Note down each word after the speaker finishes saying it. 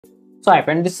So hi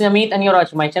friend, this is Amit and you're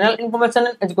watching my channel Information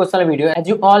and Educational Video. As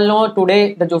you all know,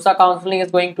 today the Josaa counseling is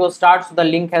going to start, so the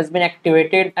link has been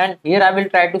activated, and here I will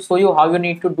try to show you how you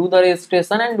need to do the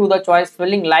registration and do the choice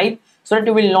filling live, so that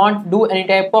you will not do any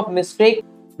type of mistake,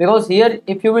 because here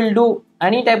if you will do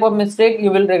any type of mistake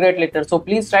you will regret later. So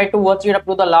please try to watch it up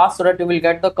to the last, so that you will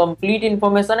get the complete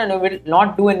information and you will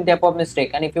not do any type of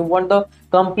mistake. And if you want the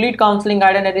complete counseling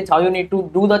guidance, that is how you need to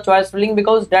do the choice filling,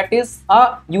 because that is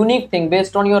a unique thing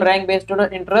based on your rank, based on your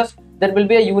interest. There will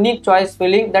be a unique choice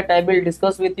filling that I will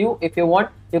discuss with you. If you want,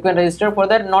 you can register for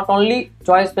that. Not only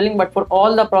choice filling, but for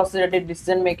all the process, that is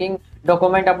decision making,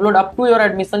 document upload, up to your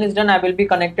admission is done, I will be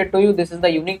connected to you. This is the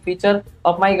unique feature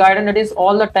of my guidance, that is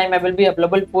all the time I will be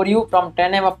available for you from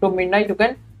 10 am up to midnight. You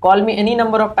can call me any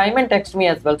number of time and text me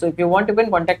as well. So if you want, you can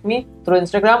contact me through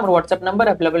Instagram or WhatsApp number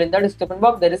available in the description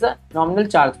box. There is a nominal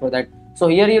charge for that. So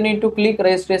here you need to click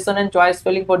registration and choice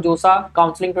filling for Josaa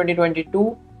Counseling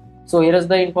 2022. So here is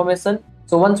the information.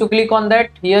 So once you click on that,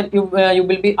 here you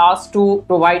will be asked to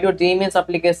provide your jeemains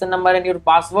application number and your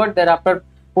password. Thereafter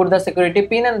put the security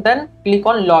pin and then click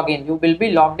on login. You will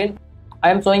be logged in. I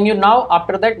am showing you now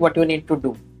after that what you need to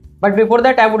do. But before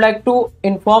that, I would like to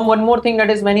inform one more thing, that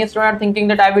is many students are thinking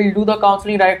that I will do the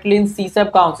counseling directly in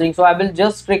csab counseling. So I will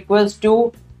just request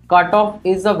you, cutoff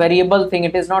is a variable thing.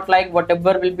 It is not like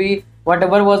whatever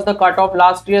was the cutoff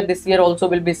last year, this year also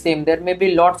will be same. There may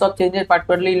be lots of changes,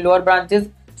 particularly in lower branches.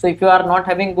 So if you are not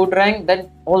having good rank, then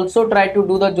also try to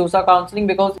do the Josaa counseling,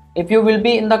 because if you will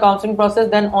be in the counseling process,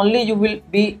 then only you will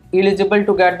be eligible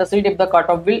to get the seat if the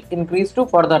cutoff will increase to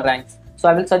further ranks. So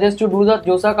I will suggest you do the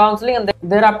Josaa counseling, and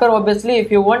thereafter obviously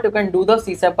if you want, you can do the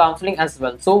csab counseling as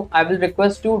well. So I will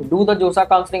request you do the Josaa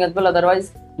counseling as well,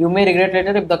 otherwise you may regret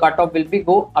later if the cutoff will be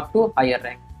go up to higher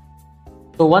rank.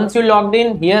 So once you logged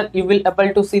in, here you will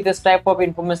able to see this type of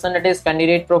information, that is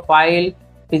candidate profile,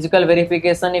 physical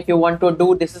verification. If you want to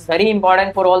do, this is very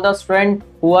important for all the students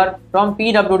who are from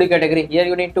PWD category. Here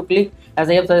you need to click, as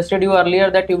I have suggested you earlier,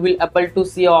 that you will able to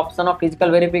see an option of physical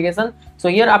verification. So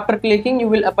here after clicking, you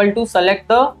will able to select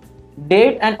the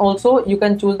date, and also you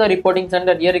can choose the reporting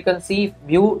center. Here you can see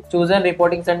view chosen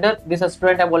reporting center. This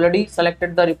student have already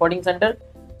selected the reporting center.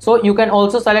 So you can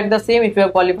also select the same. If you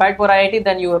have qualified for IIT,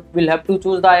 then you will have to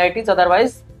choose the IITs,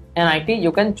 otherwise NIT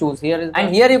you can choose.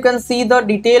 And here you can see the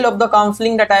detail of the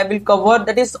counseling that I will cover.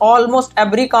 That is almost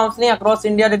every counseling across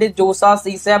India, that is Josaa,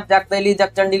 csab, JAC Delhi,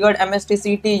 JAC Chandigarh,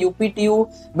 MSTCT,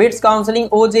 UPTU, BITS counseling,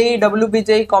 OJE,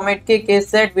 WBJE, COMEDK,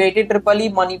 KSET, VIT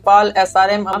EEE, Manipal,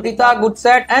 SRM, Amrita,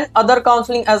 GoodSet, and other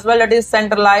counseling as well, that is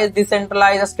centralized,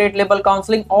 decentralized, state level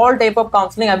counseling. All type of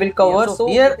counseling I will cover. So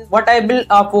here what I will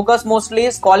focus mostly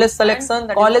is college selection,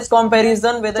 college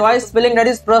comparison, with choice filling, that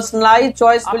is personalized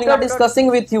choice filling, we are discussing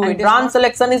with you. Branch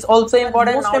selection is also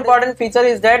important. Most important feature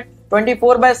is that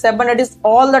 24/7, it is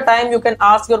all the time you can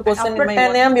ask your question. After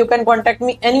 10 am you can contact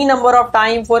me any number of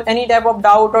time for any type of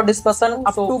doubt or discussion.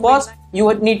 Up to first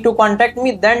you need to contact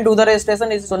me, then do the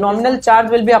registration. So nominal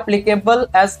charge will be applicable,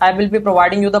 as I will be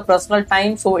providing you the personal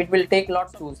time, so it will take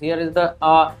lots to choose. Here is the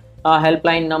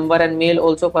helpline number and mail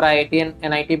also for IIT and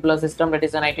NIT plus system, that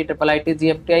is NIT, IIIT,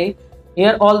 gfti.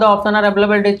 Here all the options are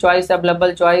available. It is choice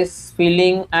available, choice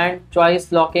filling, and choice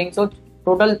locking. So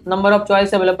total number of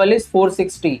choice available is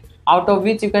 460, out of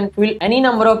which you can fill any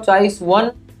number of choice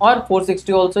 1 or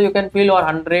 460 also you can fill, or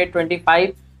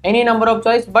 125, any number of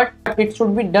choice, but it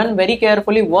should be done very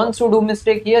carefully. Once you do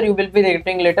mistake here, you will be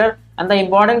regretting later. And the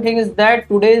important thing is that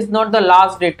today is not the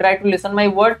last day. Try to listen my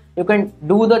word. You can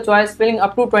do the choice filling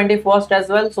up to 21st as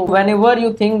well. So whenever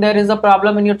you think there is a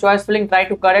problem in your choice filling, try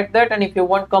to correct that. And if you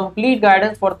want complete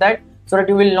guidance for that, so that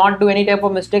you will not do any type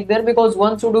of mistake there, because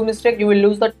once you do mistake, you will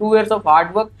lose the 2 years of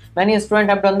hard work. Many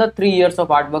students have done the 3 years of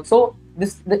hard work. So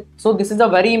this is a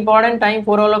very important time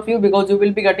for all of you, because you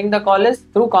will be getting the college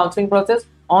through counseling process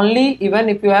only, even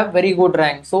if you have very good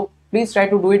rank. So please try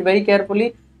to do it very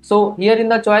carefully. So here in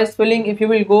the choice filling, if you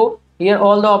will go here,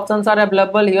 all the options are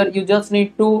available. Here you just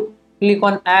need to click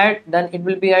on add, then it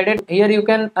will be added. Here you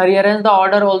can rearrange the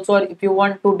order also. If you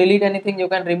want to delete anything, you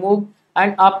can remove,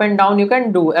 and up and down you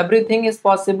can do. Everything is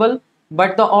possible,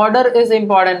 but the order is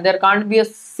important. There can't be a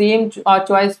same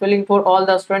choice filling for all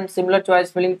the students, similar choice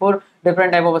filling for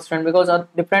different type of student, because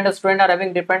different students are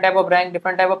having different type of rank,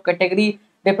 different type of category,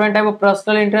 different type of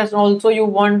personal interest. Also you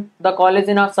want the college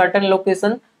in a certain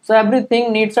location, so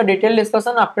everything needs a detailed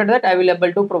discussion. After that I will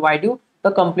able to provide you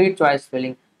the complete choice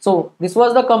filling. So this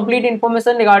was the complete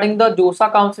information regarding the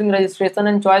Josaa counseling registration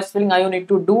and choice filling how you need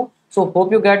to do. So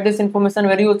hope you get this information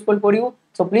very useful for you.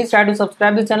 So please try to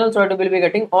subscribe the channel, so that you will be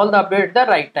getting all the updates at the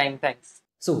right time. Thanks.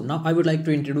 So now I would like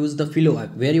to introduce the Philo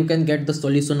app, where you can get the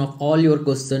solution of all your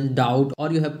question, doubt,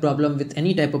 or you have problem with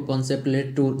any type of concept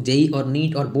related to JEE or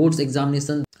NEET or boards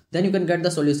examination. Then you can get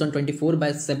the solution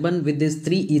 24/7 with these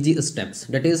 3 easy steps.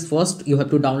 That is, first you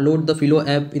have to download the Philo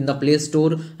app in the Play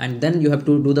Store, and then you have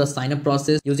to do the sign up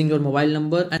process using your mobile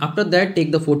number, and after that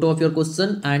take the photo of your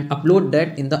question and upload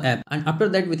that in the app, and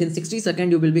after that within 60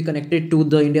 seconds you will be connected to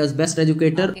the India's best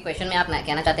educator. Question में आप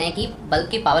कहना चाहते हैं कि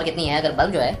bulb की power कितनी है। अगर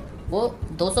बल्ब जो है वो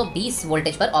 220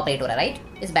 वोल्टेज पर ऑपरेट हो रहा है,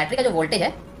 राइट। इस बैटरी का जो वोल्टेज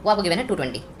है वो आपको गिवन है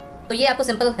 220। तो ये आपको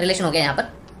सिंपल रिलेशन हो गया यहाँ पर।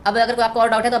 अब अगर कोई आपको और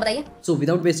डाउट है तो बताइए। So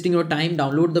without wasting your time,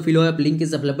 download the Philo app. Link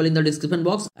is available in the description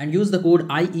box and use the code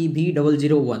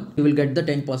IEB001. You will get the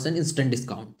 10% instant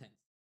discount.